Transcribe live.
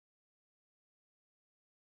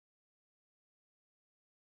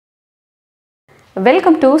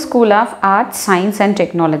Welcome to School of Arts, Science and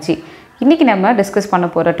Technology. இன்னைக்கு நம்ம discuss பண்ண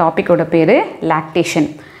போற டாபிக்கோட பேரு lactation.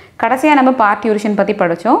 கடைசியா நம்ம parturition பத்தி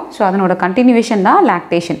படிச்சோம். சோ அதனோட கண்டினியூவேஷன் தான்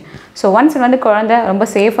lactation. சோ once வந்து குழந்தை ரொம்ப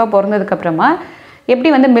சேஃபா பிறந்ததுக்கு அப்புறமா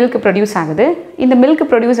எப்படி வந்து milk produce ஆகுது, இந்த milk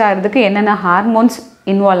produce ஆகிறதுக்கு என்னென்ன ஹார்மோன்ஸ்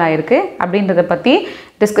இன்வால்வ் ஆயிருக்கு அப்படின்றத பத்தி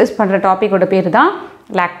டிஸ்கஸ் பண்ற டாபிக்கோட பேரு தான்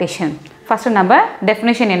lactation. ஃபர்ஸ்ட் நம்ம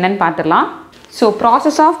டெஃபினிஷன் என்னன்னு பார்த்துடலாம். So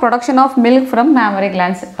process of production of milk from mammary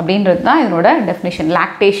glands அப்படின்றது தான் இதனோட definition.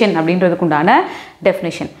 lactation அப்படின்றதுக்கு உண்டான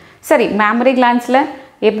definition. சரி, mammary glandsல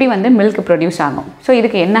எப்படி வந்து milk produce ஆகும்? ஸோ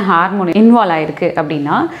இதுக்கு என்ன ஹார்மோன் இன்வால்வ் ஆயிருக்கு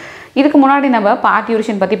அப்படின்னா, இதுக்கு முன்னாடி நம்ம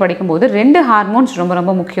parturition பற்றி படிக்கும்போது ரெண்டு ஹார்மோன்ஸ்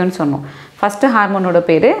ரொம்ப முக்கியம்னு சொன்னோம். ஃபர்ஸ்ட் ஹார்மோனோட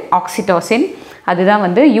பேர் ஆக்சிடோசின். அதுதான்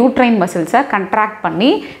வந்து யூட்ரைன் மசில்ஸை கண்ட்ராக்ட் பண்ணி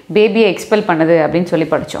பேபியை எக்ஸ்பெல் பண்ணுது அப்படின்னு சொல்லி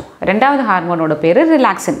படித்தோம். ரெண்டாவது ஹார்மோனோட பேர்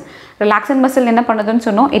ரிலாக்சின். ரிலாக்சின் மசில் என்ன பண்ணுதுன்னு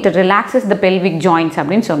சொன்னோம், it relaxes the pelvic joints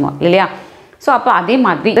அப்படின்னு சொன்னோம் இல்லையா? ஸோ அப்போ அதே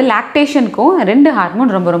மாதிரி லாக்டேஷனுக்கும் ரெண்டு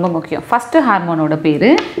ஹார்மோன் ரொம்ப முக்கியம். ஃபர்ஸ்ட் ஹார்மோனோட பேர்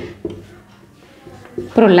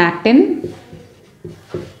ப்ரோலாக்டின்,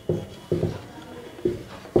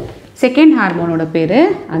 செகண்ட் ஹார்மோனோட பேர்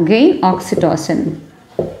அகெயின் ஆக்சிடோசின்.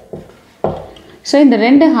 ஸோ இந்த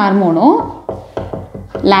ரெண்டு ஹார்மோனும்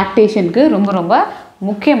லாக்டேஷனுக்கு ரொம்ப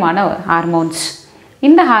முக்கியமான ஹார்மோன்ஸ்.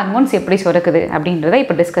 இந்த ஹார்மோன்ஸ் எப்படி சுரக்குது அப்படின்றத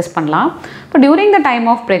இப்போ டிஸ்கஸ் பண்ணலாம். இப்போ during the time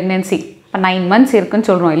of pregnancy, இப்போ 9 months இருக்குன்னு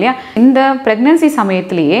சொல்கிறோம் இல்லையா, இந்த ப்ரெக்னென்சி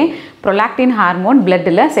சமயத்திலேயே ப்ரோலாக்டின் ஹார்மோன்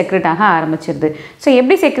பிளட்டில் செக்ரெட் ஆக ஆரம்பிச்சிருது. ஸோ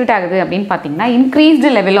எப்படி செக்ரெட் ஆகுது அப்படின்னு பார்த்தீங்கன்னா,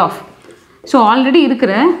 increased level of, so already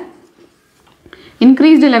இருக்கிற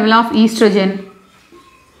increased level of oestrogen,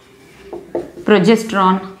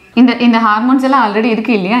 progesterone, இந்த ஹார்மோன்ஸ் எல்லாம் ஆல்ரெடி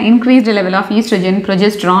இருக்குது இல்லையா, increased level of oestrogen,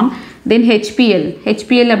 progesterone, then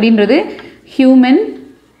HPL அப்படின்றது human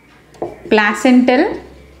placental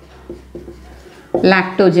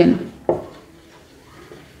Lactogen.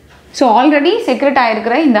 So already secret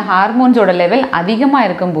ஆகிருக்கிற இந்த ஹார்மோன்ஸோட லெவல் அதிகமாக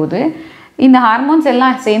இருக்கும்போது இந்த ஹார்மோன்ஸ்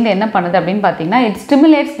எல்லாம் சேர்ந்து என்ன பண்ணுது அப்படின்னு பார்த்தீங்கன்னா, it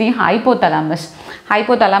stimulates the hypothalamus.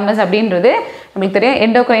 Hypothalamus அப்படின்றது நம்மளுக்கு தெரியும்,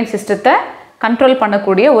 எண்டோக்ரைன் சிஸ்டத்தை கண்ட்ரோல்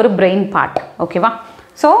பண்ணக்கூடிய ஒரு பிரெயின் பார்ட். ஓகேவா?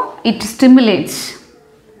 So it stimulates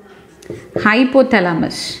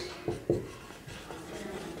hypothalamus.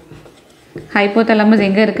 Hypothalamus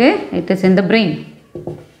எங்கே இருக்குது? It is in the brain.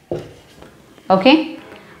 Okay,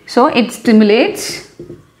 so it stimulates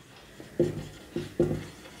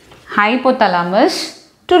hypothalamus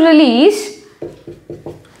to release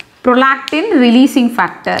prolactin releasing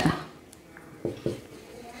factor.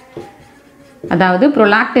 அதாவது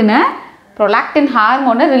prolactin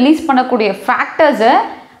ஹார்மோனை ரிலீஸ் பண்ணக்கூடிய ஃபேக்டர்ஸை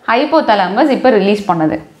ஹைப்போதலாமஸ் இப்போ ரிலீஸ்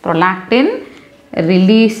பண்ணுது. prolactin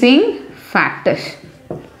releasing factors.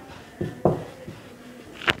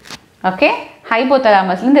 Okay,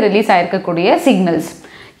 ஹைப்போதலாமஸ்லேருந்து release ஆகிருக்கக்கூடிய signals.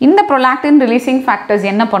 இந்த prolactin releasing factors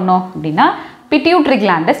என்ன பண்ணோம் அப்படின்னா, பிட்யூட்ரி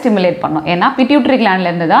கிளாண்டை ஸ்டிமுலேட் பண்ணோம். ஏன்னா பிட்யூட்ரி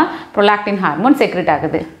கிளாண்ட்லேருந்து தான் ப்ரோலாக்டின் ஹார்மோன் செக்ரெட்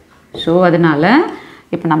ஆகுது. ஸோ அதனால்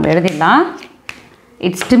இப்போ நம்ம எழுதிடலாம்,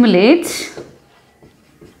 இட் ஸ்டிமுலேட்ஸ்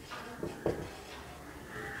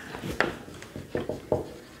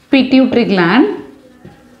பிட்யூட்ரி கிளாண்ட்.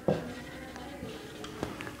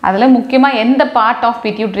 அதில் முக்கியமாக எந்த பார்ட் ஆஃப்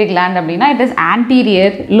பிட்யூட்ரி கிளாண்ட் அப்படின்னா, it is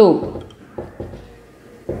anterior lobe.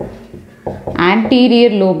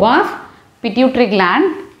 Anterior lobe of pituitary gland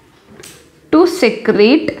to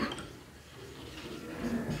secrete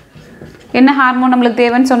என்ன ஹார்மோன் நம்மளுக்கு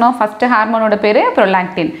தேவைன்னு சொன்னோம். ஃபர்ஸ்ட் ஹார்மோனோட பேர்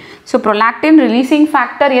prolactin. So prolactin releasing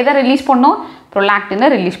factor எதை ரிலீஸ் பண்ணோம்? ப்ரோலாக்டினை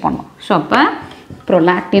ரிலீஸ் பண்ணோம். ஸோ அப்போ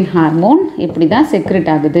ப்ரோலாக்டின் ஹார்மோன் இப்படி தான் செக்ரெட்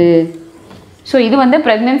ஆகுது. ஸோ இது வந்து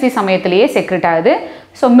ப்ரெக்னென்சி சமயத்திலேயே செக்ரெட் ஆகுது.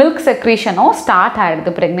 ஸோ மில்க் செக்ரீஷனும் ஸ்டார்ட்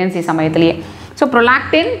ஆகிடுது pregnancy சமயத்திலேயே. So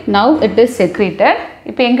prolactin now it is secreted.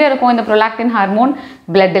 இப்போ எங்கே இருக்கும் இந்த ப்ரோலாக்டின் ஹார்மோன்?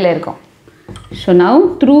 பிளட்டில் இருக்கும். So now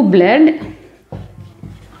through blood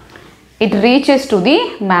it reaches to the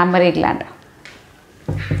mammary gland.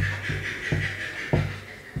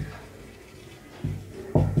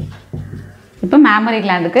 இப்போ mammary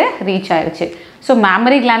glandக்கு ரீச் ஆயிருச்சு. ஸோ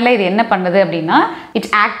mammary glandல இது என்ன பண்ணுது அப்படின்னா, it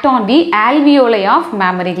act on the alveoli of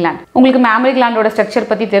mammary gland. உங்களுக்கு mammary glandோட ஸ்ட்ரக்சர்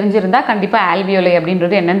பற்றி தெரிஞ்சிருந்தா கண்டிப்பாக alveoli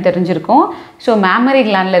அப்படின்றது என்னன்னு தெரிஞ்சிருக்கும். ஸோ mammary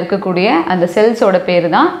glandல இருக்கக்கூடிய அந்த செல்ஸோட பேர்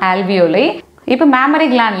தான் alveoli. இப்போ mammary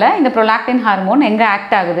glandல இந்த ப்ரோலாக்டின் ஹார்மோன் எங்கே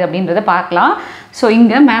ஆக்ட் ஆகுது அப்படின்றத பார்க்கலாம். ஸோ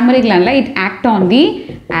இங்கே mammary glandல it act on the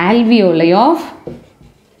alveoli of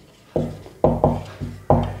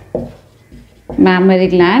mammary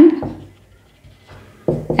gland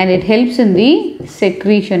and it helps in the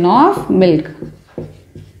secretion of milk.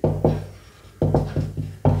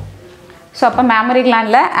 So அப்போ mammary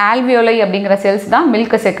glandல alveoli அப்படிங்கிற செல்ஸ் தான்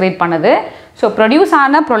மில்கை செக்ரேட் பண்ணுது. ஸோ ப்ரொடியூஸ்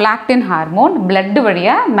ஆன ப்ரோலாக்டின் ஹார்மோன் பிளட்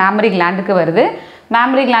வழியாக mammary glandக்கு வருது.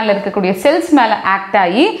 mammary glandல இருக்கக்கூடிய செல்ஸ் மேலே ஆக்ட்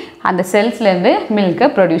ஆகி அந்த செல்ஸ்லேருந்து மில்கை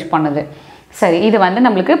ப்ரொடியூஸ் பண்ணுது. சரி, இது வந்து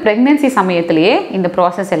நம்மளுக்கு ப்ரெக்னென்சி சமயத்திலேயே இந்த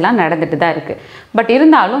ப்ராசஸ் எல்லாம் நடந்துட்டு தான் இருக்குது. பட்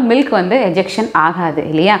இருந்தாலும் மில்க் வந்து எஜெக்ஷன் ஆகாது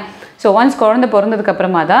இல்லையா? ஸோ ஒன்ஸ் குழந்தை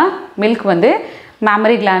பிறந்ததுக்கப்புறமா தான் மில்க் வந்து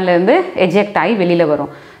மேமரி கிளாண்ட்லேருந்து எஜெக்ட் ஆகி வெளியில்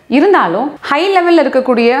வரும். இருந்தாலும் ஹை லெவலில்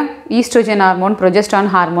இருக்கக்கூடிய ஈஸ்ட்ரோஜன் ஹார்மோன்,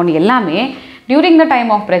 ப்ரொஜெஸ்ட்ரான் ஹார்மோன் எல்லாமே during the time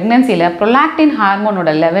of ப்ரெக்னென்சியில் prolactin ஹார்மோனோட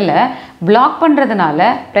லெவலை பிளாக் பண்ணுறதுனால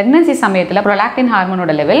ப்ரெக்னென்சி சமயத்தில் ப்ரொலாக்டின்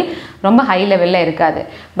ஹார்மோனோட லெவல் ரொம்ப ஹை லெவலில் இருக்காது.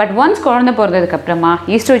 பட் ஒன்ஸ் குழந்தை பிறந்ததுக்கப்புறமா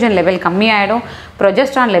ஈஸ்ட்ரோஜன் லெவல் கம்மியாகிடும்,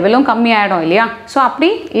 ப்ரொஜெஸ்ட்ரான் லெவலும் கம்மியாகிடும் இல்லையா? ஸோ அப்படி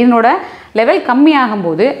இதனோட லெவல்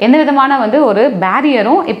கம்மியாகும்போது எந்த விதமான வந்து ஒரு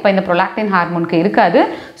பேரியரும் இப்போ இந்த ப்ரொலாக்டின் ஹார்மோனுக்கு இருக்காது.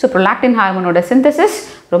 ஸோ ப்ரொலாக்டின் ஹார்மோனோட சிந்தசிஸ்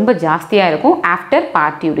ரொம்ப ஜாஸ்தியாக இருக்கும் ஆஃப்டர்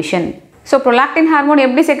பார்ட்யூரிஷன். ஸோ ப்ரொலாக்டின் ஹார்மோன்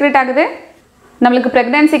எப்படி செக்ரேட் ஆகுது? நம்மளுக்கு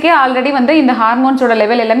ப்ரெக்னென்சிக்கே ஆல்ரெடி வந்து இந்த ஹார்மோன்ஸோட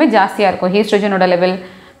லெவல் எல்லாமே ஜாஸ்தியாக இருக்கும். ஈஸ்ட்ரோஜனோட லெவல்,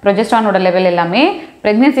 ப்ரொஜெஸ்ட்ரானோட லெவல் எல்லாமே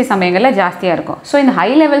ப்ரெக்னென்சி சமயங்களில் ஜாஸ்தியாக இருக்கும். ஸோ இந்த ஹை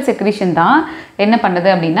லெவல் செக்ரீஷன் தான் என்ன பண்ணுது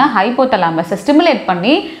அப்படின்னா ஹைப்போதலாமஸை ஸ்டிமுலேட்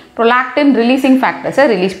பண்ணி ப்ரொலாக்டின் ரிலீசிங் ஃபேக்டர்ஸை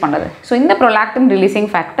ரிலீஸ் பண்ணுது. ஸோ இந்த prolactin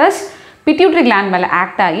releasing factors pituitary gland மேலே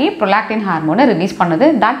ஆக்ட் ஆகி ப்ரொலாக்டின் ஹார்மோனை ரிலீஸ் பண்ணுது.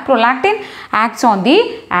 That prolactin acts on the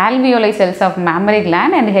alveoli cells of mammary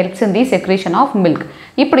gland and helps in the secretion of milk.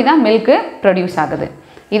 இப்படி தான் மில்க்கு ப்ரொடியூஸ் ஆகுது.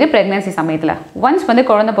 இது pregnancy சமயத்தில். ஒன்ஸ் வந்து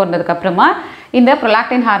குழந்தை பிறந்ததுக்கப்புறமா இந்த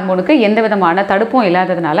ப்ரொலாக்டின் ஹார்மோனுக்கு எந்த விதமான தடுப்பும்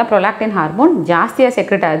இல்லாததுனால ப்ரொலாக்டின் ஹார்மோன் ஜாஸ்தியாக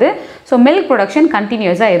செக்ரெட் ஆகுது. ஸோ மில்க் ப்ரொடக்ஷன்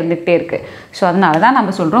கண்டினியூஸாக இருந்துகிட்டே இருக்குது. ஸோ அதனால தான்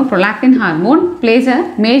நம்ம சொல்கிறோம் prolactin hormone place a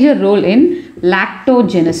major role in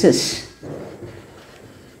லாக்டோஜெனசிஸ்.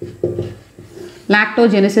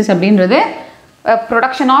 லாக்டோஜெனசிஸ் அப்படின்றது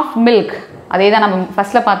ப்ரொடக்ஷன் ஆஃப் மில்க். அதே தான் நம்ம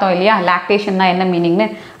ஃபஸ்ட்டில் பார்த்தோம் இல்லையா? லாக்டேஷன்னா என்ன மீனிங்னு,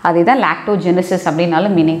 அதே தான் லாக்டோஜெனசிஸ்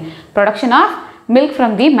அப்படின்னாலும் meaning. Production of milk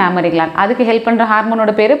from the mammary gland. அதுக்கு ஹெல்ப் பண்ணுற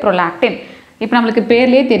ஹார்மோனோட பேர் ப்ரொலாக்டின். இப்போ நம்மளுக்கு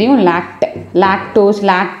பேர்லேயே தெரியும் லாக்டோஸ்,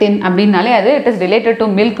 லாக்டின் அப்படின்னாலே அது இட் இஸ் ரிலேட்டட் டு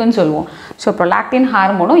மில்க்னு சொல்லுவோம். ஸோ ப்ரொலாக்டின்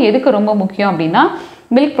ஹார்மோனும் எதுக்கு ரொம்ப முக்கியம் அப்படின்னா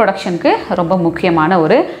மில்க் ப்ரொடக்ஷனுக்கு ரொம்ப முக்கியமான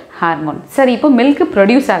ஒரு ஹார்மோன். சரி, இப்போ மில்க்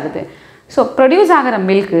ப்ரொடியூஸ் ஆகுது. ஸோ ப்ரொடியூஸ் ஆகிற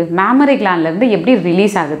மில்க்கு மேமரி கிளாண்ட்லேருந்து எப்படி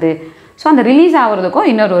ரிலீஸ் ஆகுது? ஸோ அந்த ரிலீஸ் ஆகிறதுக்கும்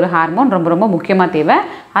இன்னொரு ஹார்மோன் ரொம்ப ரொம்ப முக்கியமாக தேவை.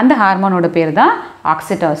 அந்த ஹார்மோனோட பேர் தான்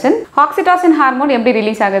ஆக்சிடாசின். ஆக்சிடாசின் ஹார்மோன் எப்படி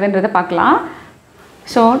ரிலீஸ் ஆகுதுன்றதை பார்க்கலாம்.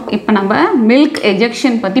 ஸோ இப்போ நம்ம மில்க்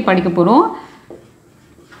எஜெக்ஷன் பற்றி படிக்க போகிறோம்.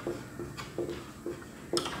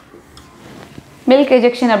 மில்க்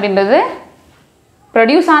எஜெக்ஷன் அப்படின்றது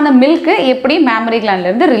ப்ரொடியூஸ் ஆன மில்க்கு எப்படி மேமரி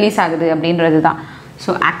கிளாண்ட்லேருந்து ரிலீஸ் ஆகுது அப்படின்றது தான்.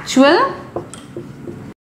 So actual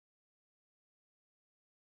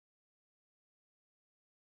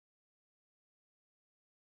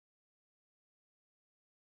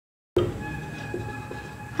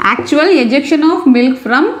ejection of milk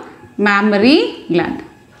from mammary gland.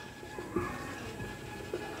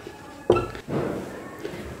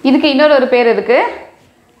 இதுக்கு இன்னொரு பேர் இருக்கு,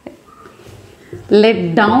 let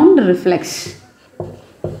down reflex.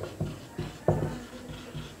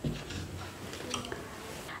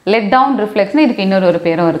 let down reflex னு இதுக்கு இன்னொரு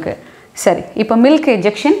பேரும் இருக்கு. சரி, இப்போ மில்க்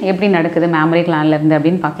எஜெக்ஷன் எப்படி நடக்குது மேமரி கிளாண்ட்ல இருந்து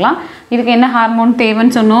அப்படின்னு பார்க்கலாம். இதுக்கு என்ன ஹார்மோன்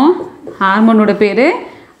தேவைன்னு சொன்னோம்? ஹார்மோனோட பேர்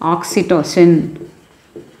ஆக்சிடோசின்.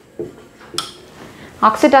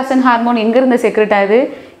 ஆக்சிடாசின் ஹார்மோன் எங்கேருந்து செக்ரெட் ஆகுது?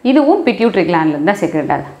 இதுவும் பிட்யூட்டரி கிளாண்ட்லேருந்து தான்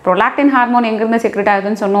செக்ரெட் ஆகுது. ப்ரொலாக்டின் ஹார்மோன் எங்கேருந்து செக்ரெட்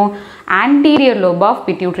ஆகுதுன்னு சொன்னோம்? ஆன்டீரியர் லோப் ஆஃப்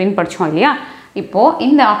பிட்யூட்ரின்னு படித்தோம் இல்லையா? இப்போது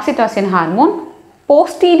இந்த oxytocin hormone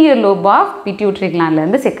posterior lobe of pituitary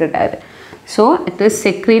கிளாண்ட்லேருந்து secret ஆகுது. So it is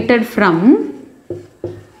secreted from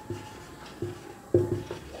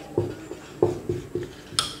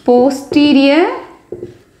posterior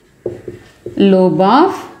lobe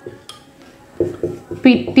of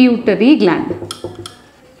pituitary gland.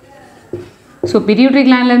 So pituitary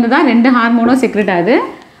கிளாண்ட்லேருந்து தான் ரெண்டு ஹார்மோனும் செக்ரெட் ஆகுது.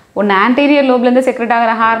 ஒன்று ஆன்டீரியர் லோப்லேருந்து செக்ரெட்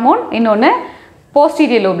ஆகிற ஹார்மோன், இன்னொன்று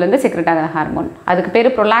போஸ்டீரியர் லோப்லேருந்து செக்ரெட் ஆகிற ஹார்மோன். அதுக்கு பேர்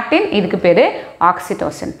ப்ரொலாக்டின், இதுக்கு பேர்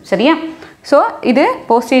ஆக்சிடோசின். சரியா? ஸோ இது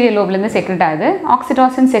போஸ்டீரியர் லோப்லேருந்து செக்ரெட் ஆகுது.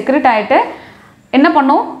 ஆக்சிடோசின் செக்ரெட் ஆகிட்டு என்ன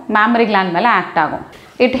பண்ணும்? மேமரி கிளாண்ட் மேலே ஆக்ட் ஆகும்.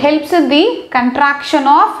 It helps in the contraction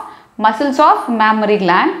of muscles of mammary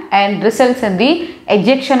gland and results in the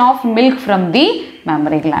ejection of milk from the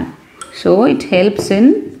mammary gland. So it helps in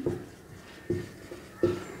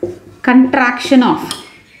contraction of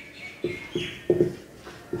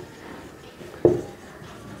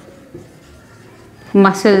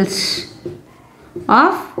muscles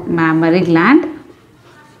of mammary gland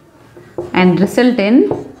and result in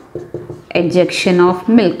ejection of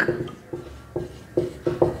milk.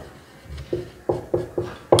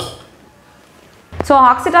 So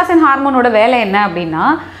oxytocin ஹார்மோனோட வேலை என்ன அப்படின்னா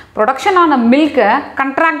production ஆன மில்கை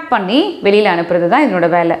contract பண்ணி வெளியில் அனுப்புறது தான் இதனோட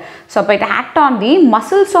வேலை. ஸோ அப்போ it act on the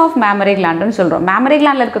muscles of mammary கிளாண்டுன்னு சொல்கிறோம். மேமரி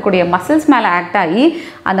கிளாண்டில் இருக்கக்கூடிய மசில்ஸ் மேலே ஆக்ட் ஆகி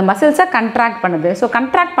அந்த மசில்ஸை கண்ட்ராக்ட் பண்ணுது. ஸோ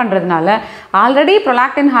கண்ட்ராக்ட் பண்ணுறதுனால ஆல்ரெடி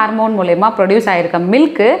ப்ரொலாக்டின் ஹார்மோன் மூலமா ப்ரொடியூஸ் ஆகிருக்க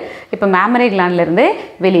மில்க்கு இப்போ மேமரி கிளாண்ட்லேருந்து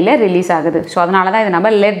வெளியில் ரிலீஸ் ஆகுது. ஸோ அதனால தான் இதை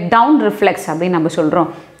நம்ம லெட் டவுன் ரிஃப்ளெக்ஸ் அப்படின்னு நம்ம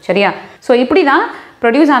சொல்கிறோம். சரியா? ஸோ இப்படி தான்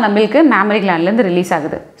ப்ரொடியூஸ் ஆன மில்க்கு மேமரி கிளாண்ட்லேருந்து ரிலீஸ்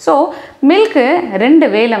ஆகுது. ஸோ மில்க்கு 2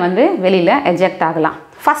 வேல வந்து வெளியில் எஜெக்ட் ஆகலாம்.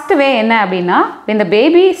 ஃபஸ்ட்டு வே என்ன அப்படின்னா, இந்த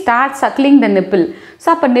பேபி ஸ்டார்ட் சக்லிங் த நிப்பிள். ஸோ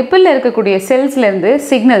அப்போ நிப்பிளில் இருக்கக்கூடிய செல்ஸ்லேருந்து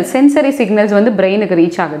சென்சரி சிக்னல்ஸ் வந்து பிரெயினுக்கு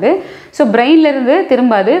ரீச் ஆகுது. ஸோ பிரெயின்லேருந்து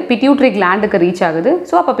திரும்ப அது பிட்யூட்ரி கிளாண்டுக்கு ரீச் ஆகுது.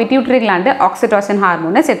 ஸோ அப்போ பிட்யூட்ரி கிளாண்டு ஆக்சிடோசின்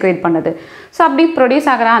ஹார்மோனை செக்ரேட் பண்ணுது. ஸோ அப்படி ப்ரொடியூஸ்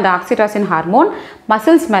ஆகிற அந்த ஆக்சிடோசின் ஹார்மோன்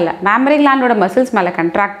மசில்ஸ் மேலே, மேமரி கிளாண்டோட மசில்ஸ் மேலே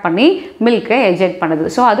கண்ட்ராக்ட் பண்ணி மில்கை எஜெக்ட் பண்ணுது.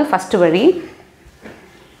 ஸோ அது ஃபஸ்ட்டு வழி.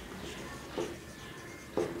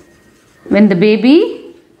 When the baby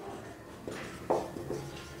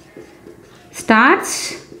starts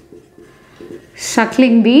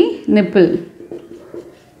suckling the nipple,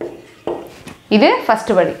 இது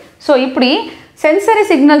ஃபஸ்ட்டு வழி. ஸோ இப்படி சென்சரி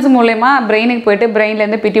சிக்னல்ஸ் மூலமா பிரெயினுக்கு போயிட்டு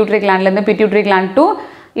பிரெயின்லேருந்து பிட்யூட்ரி கிளாண்ட் டு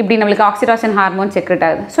இப்படி நம்மளுக்கு ஆக்சிடோசின் ஹார்மோன் செக்ரெட்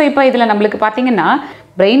ஆகுது. ஸோ இப்போ இதில் நம்மளுக்கு பார்த்தீங்கன்னா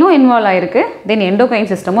பிரெயினும் இன்வால்வ் ஆகிருக்கு, தென் எண்டோக்ரைன்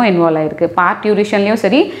சிஸ்டமும் இன்வால்வ் ஆகிருக்கு. பார்ட்யூரிஷன்லையும்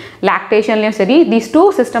சரி லாக்டேஷன்லையும் சரி தீஸ் 2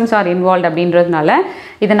 systems ஆர் இன்வால்வ் அப்படின்றதுனால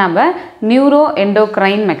இதை நம்ம நியூரோ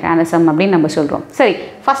எண்டோக்ரைன் மெக்கானிசம் அப்படின்னு நம்ம சொல்கிறோம். சரி,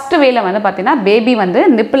 ஃபஸ்ட்டு வேல வந்து பார்த்தீங்கன்னா பேபி வந்து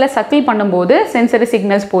நிப்பில் சக்கிள் பண்ணும்போது சென்சரி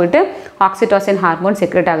சிக்னல்ஸ் போயிட்டு ஆக்சிடோசின் ஹார்மோன்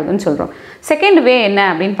செக்ரெட் ஆகுதுன்னு சொல்கிறோம். செகண்ட் வே என்ன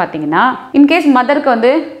அப்படின்னு பார்த்தீங்கன்னா, இன்கேஸ் மதருக்கு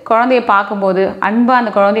வந்து குழந்தைய பார்க்கும்போது அன்பாக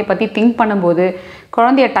அந்த குழந்தைய பற்றி திங்க் பண்ணும்போது,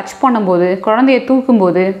 குழந்தைய டச் பண்ணும்போது, குழந்தைய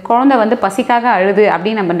தூக்கும்போது, குழந்தை வந்து பசிக்காக அழுது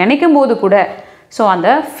அப்படின்னு நம்ம நினைக்கும் போது கூட, ஸோ அந்த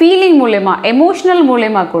ஃபீலிங் மூலமா, எமோஷ்னல்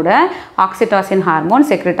மூலமா கூட ஆக்சிடோசின் ஹார்மோன்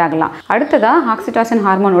செக்ரெட் ஆகலாம். அடுத்ததாக ஆக்சிடோசின்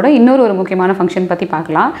ஹார்மோனோட இன்னொரு முக்கியமான ஃபங்க்ஷன் பற்றி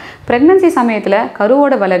பார்க்கலாம். ப்ரெக்னன்சி சமயத்தில்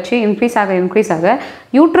கருவோட வளர்ச்சி இன்க்ரீஸ் ஆக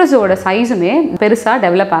யூட்ரஸோட சைஸுமே பெருசாக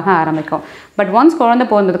டெவலப் ஆக ஆரம்பிக்கும். பட் ஒன்ஸ் குழந்தை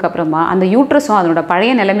பிறந்ததுக்கப்புறமா அந்த யூட்ரஸும் அதனோட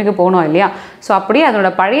பழைய நிலைமைக்கு போகணும் இல்லையா? ஸோ அப்படியே அதனோட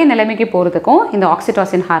பழைய நிலைமைக்கு போகிறதுக்கும் இந்த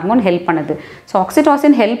ஆக்சிடோசின் ஹார்மோன் ஹெல்ப் பண்ணுது. So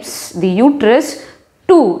oxytocin helps the uterus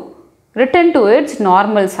to return to it's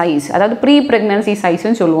normal size, அதாவது ப்ரீ ப்ரெக்னன்சி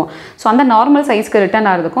சைஸ்ன்னு சொல்லுவோம். ஸோ அந்த நார்மல் சைஸ்க்கு ரிட்டர்ன்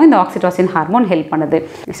ஆகிறதுக்கும் இந்த ஆக்சிடோசின் ஹார்மோன் ஹெல்ப் பண்ணுது.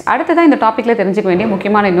 அடுத்ததான் இந்த டாப்பிக்கில் தெரிஞ்சுக்க வேண்டிய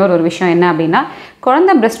முக்கியமான இன்னொரு விஷயம் என்ன அப்படின்னா,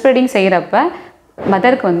 குழந்தை பிரெஸ்ட் ஃபீடிங் செய்கிறப்ப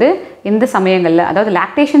மதருக்கு வந்து இந்த சமயங்களில், அதாவது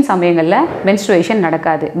லாக்டேஷன் சமயங்களில் மென்ஸ்ட்ருவேஷன்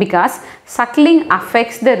நடக்காது. Because suckling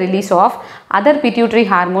affects the release of other pituitary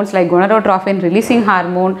hormones like gonadotropin releasing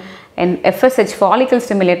hormone and FSH follicle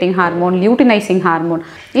stimulating hormone, luteinizing hormone.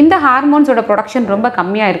 இந்த ஹார்மோன்ஸோட ப்ரொடக்ஷன் ரொம்ப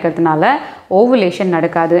கம்மியாக இருக்கிறதுனால ஓவுலேஷன்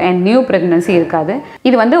நடக்காது அண்ட் நியூ ப்ரெக்னன்சி இருக்காது.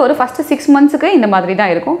 இது வந்து ஒரு ஃபஸ்ட்டு 6 monthsக்கு இந்த மாதிரி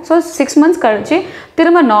தான் இருக்கும். ஸோ 6 months கழிச்சு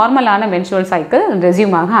திரும்ப நார்மலான மென்ஸ்ட்ருவல் சைக்கிள்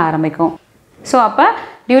ரெஸ்யூம் ஆக ஆரம்பிக்கும். ஸோ அப்போ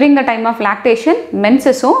during the time of lactation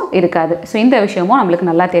மென்சஸும் இருக்காது. ஸோ இந்த விஷயமும் நம்மளுக்கு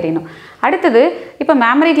நல்லா தெரியணும். அடுத்தது, இப்போ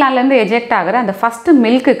மேமரி கிளாண்ட்லேருந்து எஜெக்ட் ஆகிற அந்த ஃபஸ்ட்டு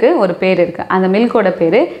மில்க்குக்கு ஒரு பேர் இருக்குது. அந்த மில்கோட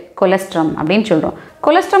பேர் கொலஸ்ட்ரம் அப்படின்னு சொல்கிறோம்.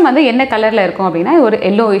 கொலஸ்ட்ரம் வந்து என்ன கலரில் இருக்கும் அப்படின்னா, ஒரு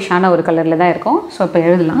எல்லோயிஷான ஒரு கலரில் தான் இருக்கும். ஸோ இப்போ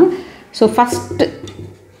எழுதலாம். So first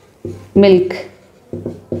milk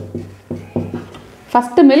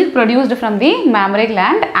produced from the mammary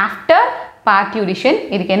gland after பார்ட்யூரிஷன்.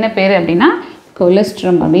 இதுக்கு என்ன பேர் அப்படின்னா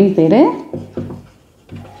கொலஸ்ட்ரம் அப்படின்னு பேர்.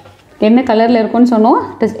 என்ன கலரில் இருக்கும்னு சொன்னோம்?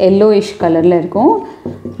 இட் இஸ் எல்லோயிஷ் கலரில் இருக்கும்.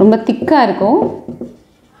 ரொம்ப திக்காக இருக்கும்,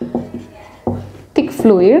 திக்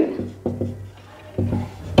ஃப்ளூயிட்.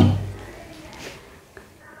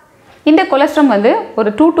 இந்த கொலஸ்ட்ரம் வந்து ஒரு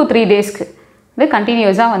 2 to 3 daysக்கு இது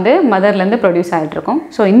கண்டினியூஸாக வந்து மதர்லேருந்து ப்ரொடியூஸ் ஆகிட்ருக்கும்.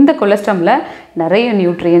 ஸோ இந்த கொலஸ்ட்ரமில் நிறைய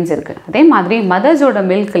நியூட்ரியன்ஸ் இருக்குது. அதே மாதிரி மதர்ஸோட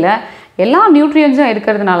மில்கில் எல்லா நியூட்ரியன்ஸும்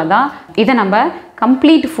இருக்கிறதுனால தான் இதை நம்ம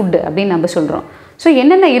கம்ப்ளீட் ஃபுட்டு அப்படின்னு நம்ம சொல்கிறோம். ஸோ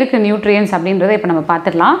என்னென்ன இருக்குது நியூட்ரியன்ஸ் அப்படின்றத இப்போ நம்ம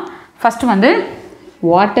பார்த்துடலாம். ஃபஸ்ட்டு வந்து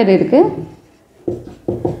வாட்டர் இருக்குது,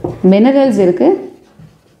 மினரல்ஸ் இருக்குது,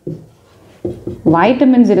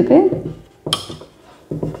 வைட்டமின்ஸ் இருக்குது.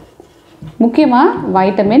 முக்கியமாக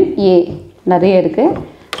வைட்டமின் ஏ நிறைய இருக்குது.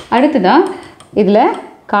 அடுத்ததாக இதில்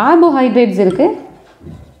கார்போஹைட்ரேட்ஸ் இருக்குது.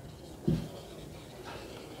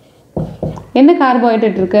 என்ன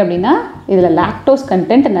கார்போஹைட்ரேட் இருக்குது அப்படின்னா, இதில் லாக்டோஸ்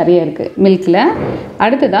கண்டென்ட் நிறைய இருக்குது மில்கில்.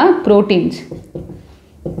 அடுத்ததாக ப்ரோட்டீன்ஸ்.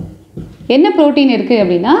 என்ன ப்ரோட்டீன் இருக்குது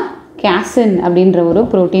அப்படின்னா, கேசின் அப்படின்ற ஒரு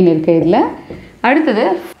ப்ரோட்டீன் இருக்குது இதில். அடுத்தது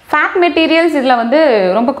ஃபேட் மெட்டீரியல்ஸ். இதில் வந்து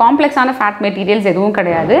ரொம்ப காம்ப்ளெக்ஸான ஃபேட் மெட்டீரியல்ஸ் எதுவும்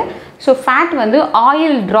கிடையாது. ஸோ ஃபேட் வந்து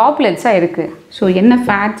ஆயில் ட்ராப்லெட்ஸாக இருக்குது. ஸோ என்ன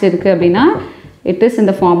ஃபேட்ஸ் இருக்குது அப்படின்னா, it is in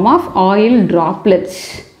the form of oil droplets.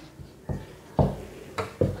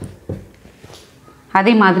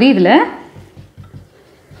 அதே மாதிரி இதில்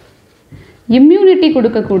இம்யூனிட்டி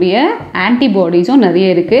கொடுக்கக்கூடிய ஆன்டிபாடிஸும் நிறைய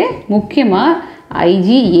இருக்குது. முக்கியமாக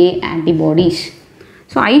IgA antibodies.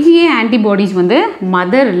 So IgA antibodies வந்து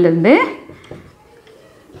மதர்லேருந்து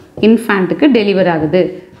இன்ஃபேண்ட்டுக்கு டெலிவர் ஆகுது.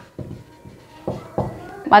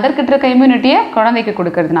 மதர்கிட்ட இருக்க இம்யூனிட்டியை குழந்தைக்கு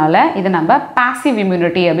கொடுக்கறதுனால இது நம்ம பாசிவ்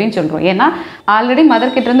இம்யூனிட்டி அப்படின்னு சொல்கிறோம். ஏன்னா ஆல்ரெடி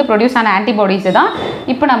மதர்கிட்ட இருந்து ப்ரொடியூஸ் ஆன ஆன்டிபாடிஸ் தான்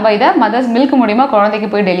இப்போ நம்ம இதை மதர்ஸ் மில்க் மூலிமா குழந்தைக்கு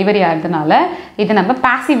போய் டெலிவரி ஆகிறதுனால இது நம்ம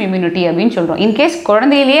பாசிவ் இம்யூனிட்டி அப்படின்னு சொல்கிறோம். இன்கேஸ்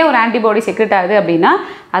குழந்தையிலேயே ஒரு ஆன்டிபாடி செக்ரெட் ஆகுது அப்படின்னா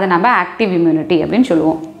அதை நம்ம ஆக்டிவ் இம்யூனிட்டி அப்படின்னு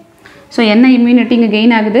சொல்லுவோம். ஸோ என்ன இம்யூனிட்டி இங்கே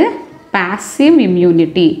கெயின் ஆகுது? Passive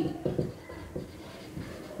immunity.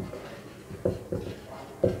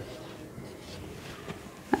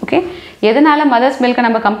 ஓகே, எதனால் மதர்ஸ் மில்கை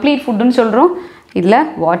நம்ம கம்ப்ளீட் ஃபுட்டுன்னு சொல்கிறோம்? இதில்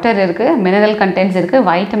வாட்டர் இருக்குது, மினரல் கண்டென்ட்ஸ் இருக்குது,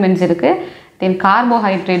 வைட்டமின்ஸ் இருக்குது, தென்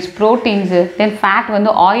கார்போஹைட்ரேட்ஸ், ப்ரோட்டீன்ஸு, தென் ஃபேட்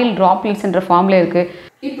வந்து ஆயில் ட்ராப்லெட்ஸ்ன்ற ஃபார்மில் இருக்குது.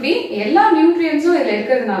 இப்படி எல்லா நியூட்ரியன்ஸும் இதில்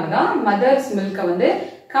இருக்கிறதுனால தான் மதர்ஸ் மில்கை வந்து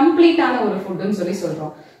கம்ப்ளீட்டான ஒரு ஃபுட்டுன்னு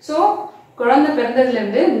சொல்கிறோம். ஸோ குழந்தை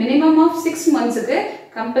பிறந்ததுலேருந்து மினிமம் ஆஃப் 6 மந்த்ஸுக்கு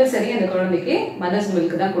கம்பல்சரி அந்த குழந்தைக்கு மதர்ஸ்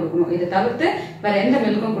மில்க் தான் கொடுக்கணும். இதை தவிர்த்து வேற எந்த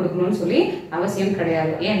மில்க்கும் கொடுக்கணும்னு சொல்லி அவசியம்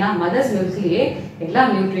கிடையாது. ஏன்னா மதர்ஸ் மில்க்லேயே எல்லா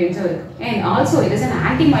நியூட்ரியன்ஸும் இருக்கு. And also it is an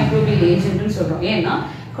anti microbial ஏஜென்ட்னு சொல்றோம். ஏன்னா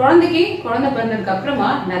குழந்தை பிறந்ததுக்கு அப்புறமா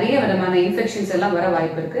நிறைய விதமான இன்ஃபெக்ஷன்ஸ் எல்லாம் வர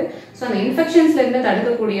வாய்ப்பு இருக்கு. ஸோ அந்த இன்ஃபெக்ஷன்ஸ்ல இருந்து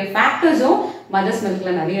தடுக்கக்கூடிய ஃபேக்டர்ஸும் மதர்ஸ்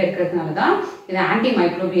மில்க்ல நிறைய இருக்கிறதுனால தான் இது ஆன்டி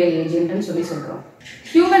மைக்ரோபியல் ஏஜென்ட்னு சொல்றோம்.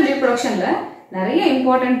 ஹியூமன் ரீப்ரொடக்ஷன்ல நிறைய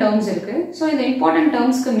இம்பார்ட்டன்ட் டேர்ம்ஸ் இருக்கு. ஸோ இந்த இம்பார்ட்டன்ட்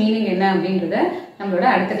டேர்ம்ஸ்க்கு மீனிங் என்ன அப்படின்றத நம்மளோட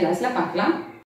அடுத்த கிளாஸ்ல பார்க்கலாம்.